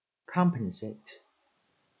Compensate.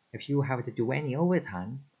 If you have to do any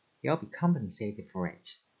overtime, you'll be compensated for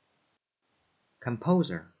it.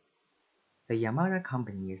 Composer. The Yamada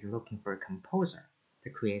company is looking for a composer to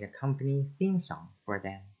create a company theme song for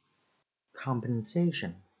them.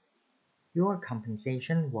 Compensation. Your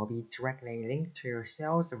compensation will be directly linked to your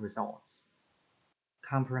sales results.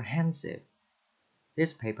 Comprehensive.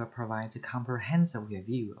 This paper provides a comprehensive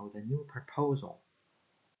review of the new proposal.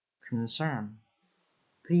 Concern.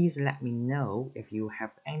 Please let me know if you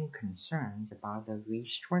have any concerns about the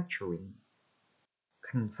restructuring.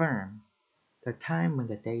 Confirm. The time and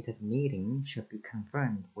the date of the meeting should be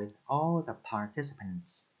confirmed with all the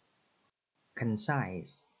participants.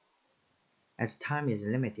 Concise. As time is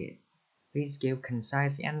limited, please give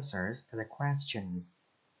concise answers to the questions.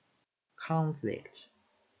 Conflict.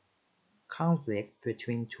 Conflict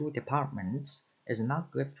between two departments is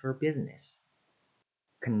not good for business.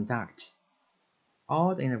 Conduct.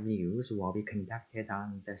 All the interviews will be conducted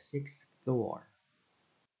on the 6th floor.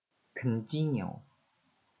 Congenial.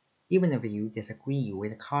 Even if you disagree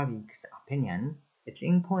with a colleague's opinion, it's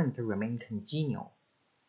important to remain congenial.